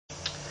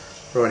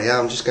Rightio,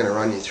 I'm just going to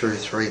run you through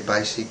three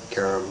basic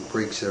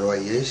rigs that I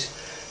use.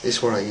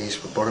 This one I use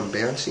for bottom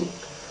bouncing.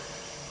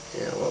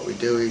 Now what we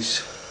do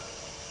is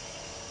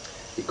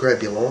you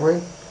grab your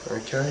line,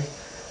 okay,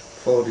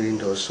 fold it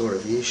into a sort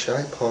of U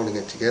shape, holding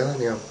it together.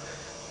 Now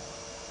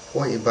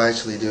what you're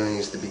basically doing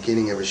is the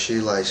beginning of a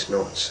shoelace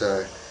knot.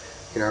 So,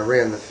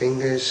 around the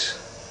fingers,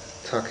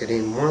 tuck it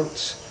in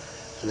once,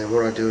 and then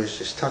what I do is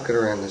just tuck it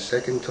around the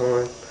second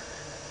time,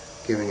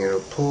 giving it a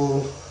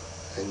pull,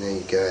 and there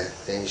you go,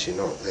 there's your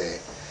knot there.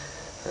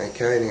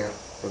 Okay, now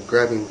we're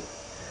grabbing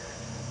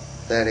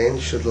that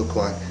end, should look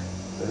like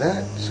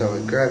that, so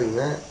we're grabbing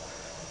that.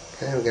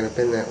 Okay, we're going to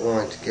bend that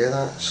line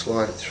together,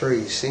 slide it through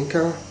your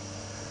sinker.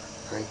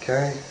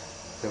 Okay,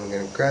 then we're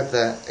going to grab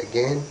that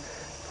again,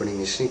 putting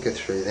your sinker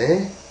through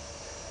there,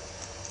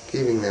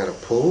 giving that a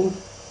pull,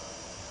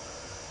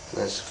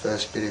 and that's the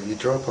first bit of your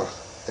dropper.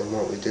 Then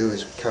what we do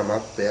is we come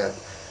up about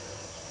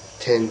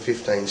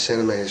 10-15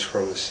 centimeters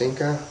from the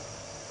sinker.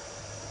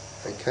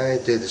 Okay,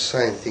 do the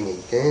same thing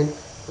again,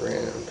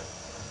 round,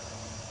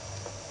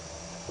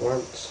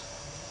 once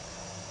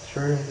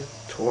through,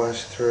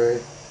 twice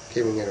through,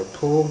 giving it a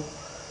pull,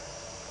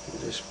 and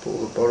just pull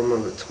the bottom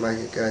of it to make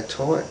it go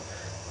tight.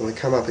 And we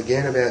come up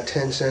again about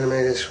 10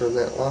 centimeters from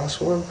that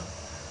last one,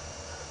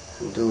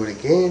 and do it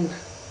again.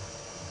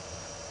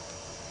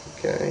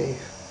 Okay,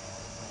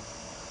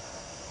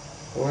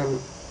 1,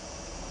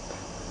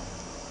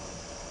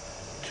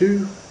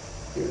 2,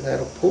 give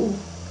that a pull.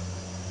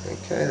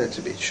 Okay, that's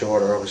a bit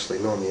shorter, obviously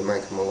normally you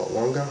make them a lot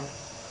longer.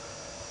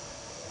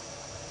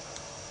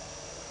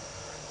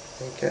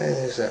 Okay,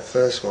 there's that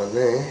first one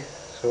there.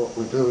 So what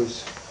we do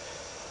is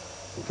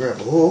we grab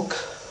a hook.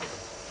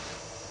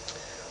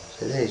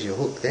 So there's your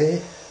hook there.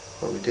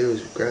 What we do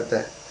is we grab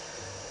that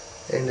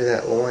end of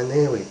that line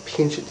there, we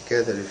pinch it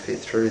together to fit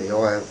through the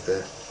eye of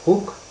the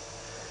hook.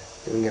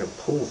 Then we're going to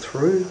pull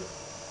through.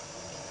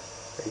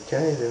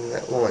 Okay, then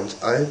that line's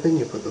open,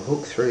 you put the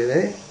hook through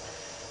there,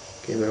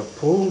 give it a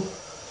pull,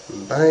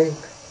 and bang,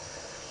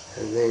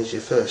 and there's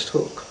your first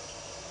hook.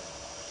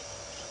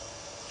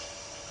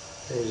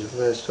 There's your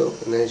first hook,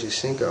 and there's your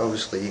sinker.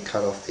 Obviously you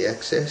cut off the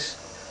excess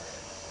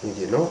with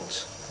your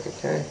knots,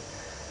 okay,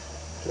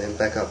 and then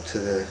back up to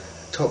the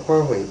top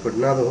one where you put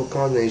another hook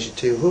on. There's your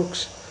two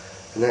hooks,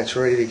 and that's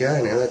ready to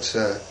go. Now that's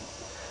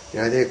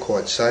they're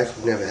quite safe.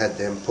 I've never had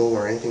them pull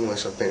or anything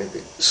unless I've been a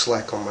bit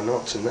slack on my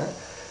knots and that.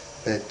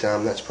 But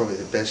that's probably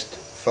the best,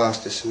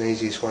 fastest and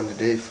easiest one to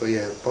do for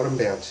your bottom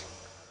bouncing.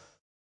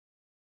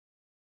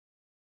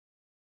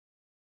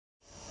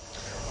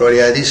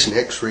 Rightio, this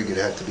next rig would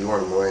have to be one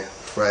of my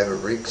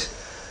favourite rigs.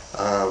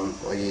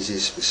 I use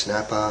this for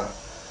snapper,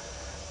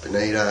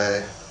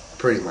 bonito,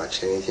 pretty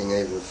much anything,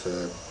 even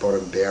for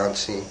bottom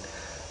bouncing.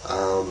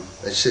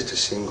 It's just a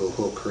single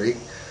hook rig.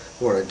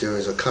 What I do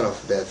is I cut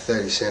off about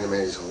 30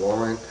 centimeters of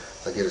line,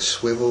 I get a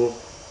swivel,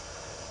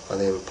 I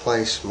then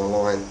place my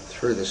line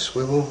through the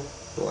swivel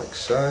like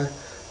so.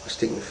 I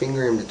stick my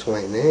finger in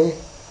between there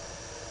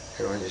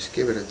and I just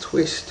give it a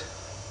twist.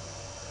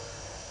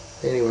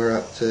 Anywhere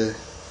up to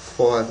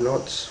 5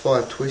 knots,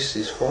 5 twists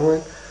is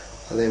fine.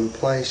 I then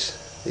place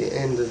the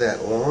end of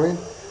that line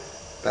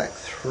back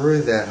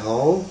through that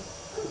hole,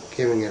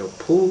 giving it a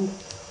pull.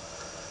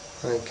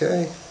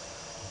 Okay,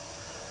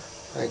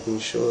 making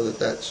sure that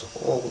that's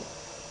all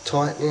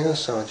tight now,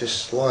 so I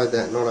just slide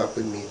that knot up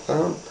with my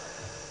thumb.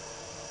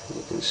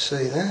 You can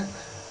see that.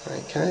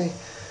 Okay,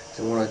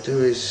 and what I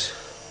do is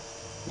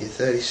your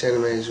 30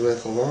 centimeters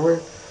worth of line,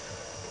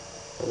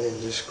 and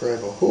then just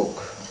grab a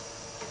hook.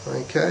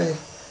 Okay,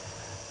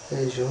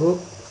 there's your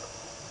hook,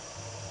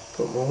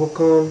 put my hook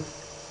on,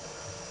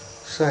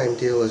 same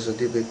deal as I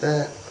did with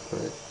that.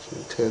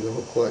 I turn the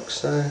hook like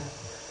so.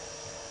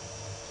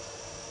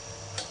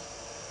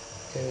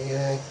 There we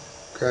go,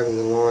 grabbing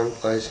the line,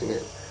 placing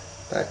it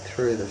back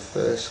through the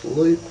first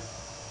loop,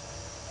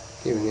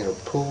 giving it a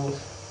pull,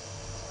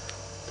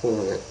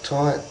 pulling it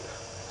tight,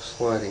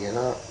 sliding it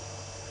up.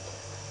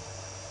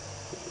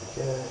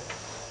 There we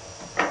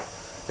go.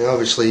 Now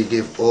obviously you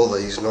give all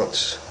these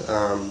knots,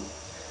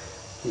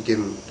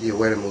 you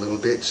wet them a little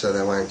bit so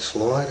they won't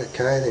slide.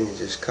 Okay, then you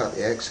just cut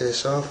the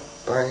excess off,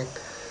 bang,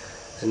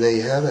 and there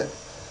you have it.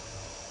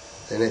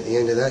 Then at the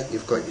end of that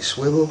you've got your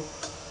swivel.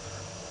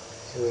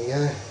 Here we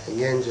go,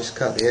 again just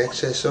cut the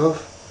excess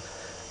off.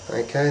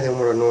 Okay, then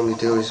what I normally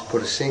do is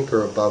put a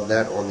sinker above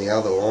that on the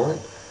other line,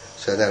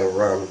 so that'll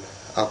run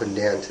up and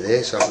down to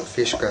there, so if the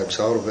fish grabs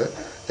hold of it,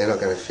 they're not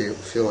going to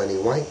feel any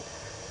weight.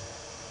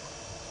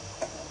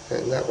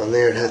 And that one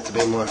there, it had to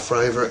be my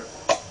favourite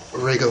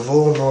rig of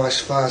all. Nice,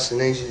 fast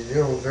and easy to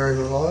do, and very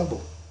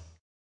reliable.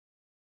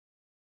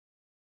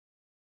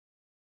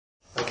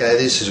 Okay,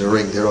 this is a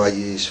rig that I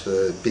use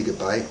for bigger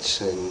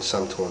baits and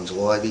sometimes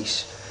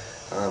liveys.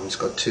 It's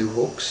got 2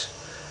 hooks.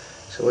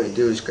 So what you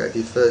do is grab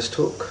your first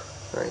hook.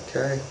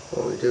 Okay,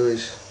 what we do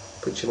is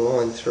put your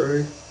line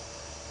through,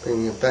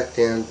 bringing it back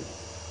down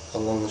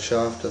along the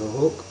shaft of the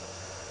hook,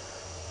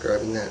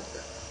 grabbing that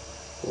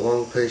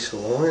long piece of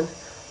line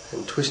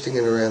and twisting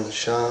it around the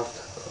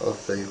shaft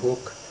of the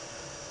hook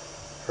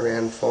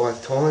around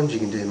 5 times. You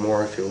can do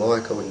more if you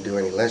like. I wouldn't do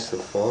any less than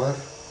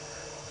 5.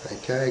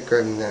 Okay,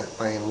 grabbing that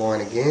main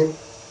line again,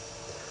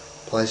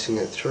 placing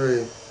it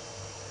through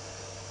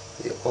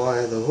the eye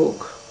of the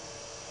hook,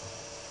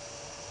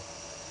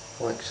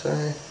 like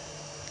so,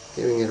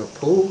 giving it a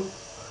pull.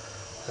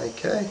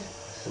 Okay,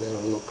 and then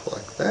it'll look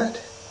like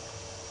that.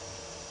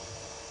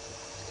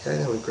 Okay,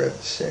 then we grab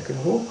the second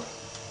hook.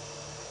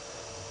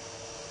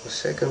 The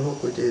second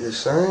hook we do the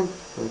same,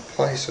 and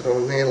place it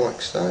on there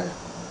like so.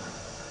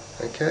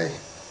 Okay,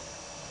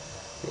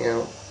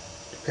 now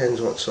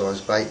depends what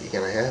size bait you're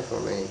going to have. I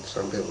mean,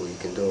 some people you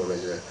can do them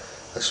as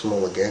a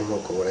smaller gang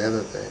hook or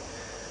whatever, but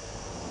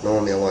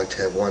normally I like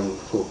to have one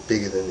hook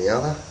bigger than the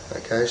other.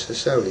 Okay, so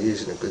say we're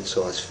using a good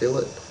size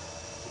fillet,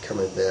 come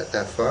about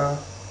that far,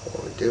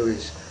 what we do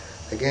is,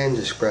 again,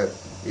 just grab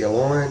your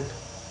line,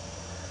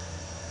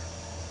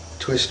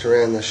 twist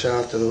around the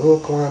shaft of the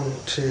hook, 1,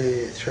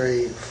 2,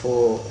 3,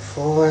 4,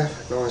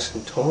 5, nice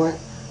and tight,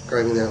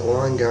 grabbing that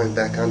line, going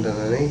back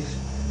underneath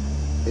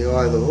the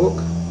eye of the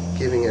hook,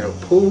 giving it a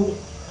pull,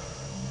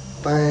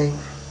 bang,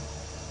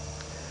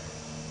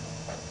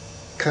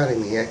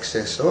 cutting the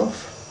excess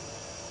off,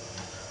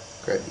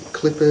 grab your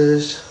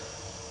clippers,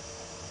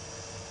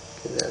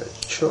 give that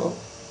a chop,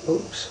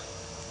 oops,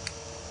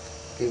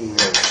 giving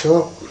that a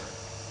chop,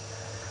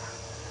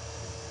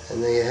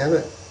 and there you have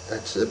it.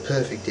 That's the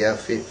perfect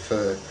outfit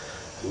for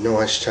a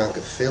nice chunk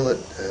of fillet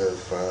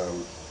of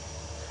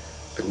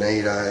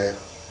bonito,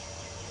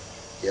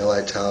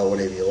 yellowtail,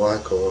 whatever you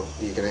like, or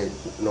you can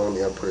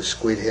normally I'll put a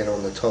squid head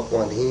on the top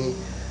one here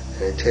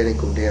and a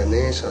tentacle down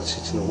there so it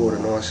sits in the water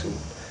nice and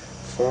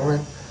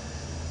fine.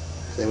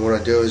 Then what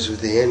I do is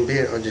with the end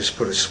bit I just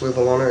put a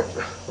swivel on it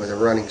with a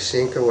running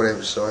sinker,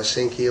 whatever size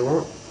sinker you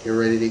want, you're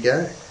ready to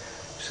go.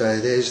 So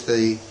there's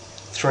the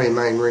 3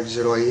 main rigs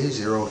that I use.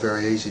 They're all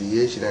very easy to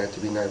use, you don't have to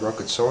be no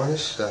rocket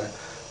scientist, so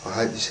I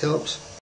hope this helps.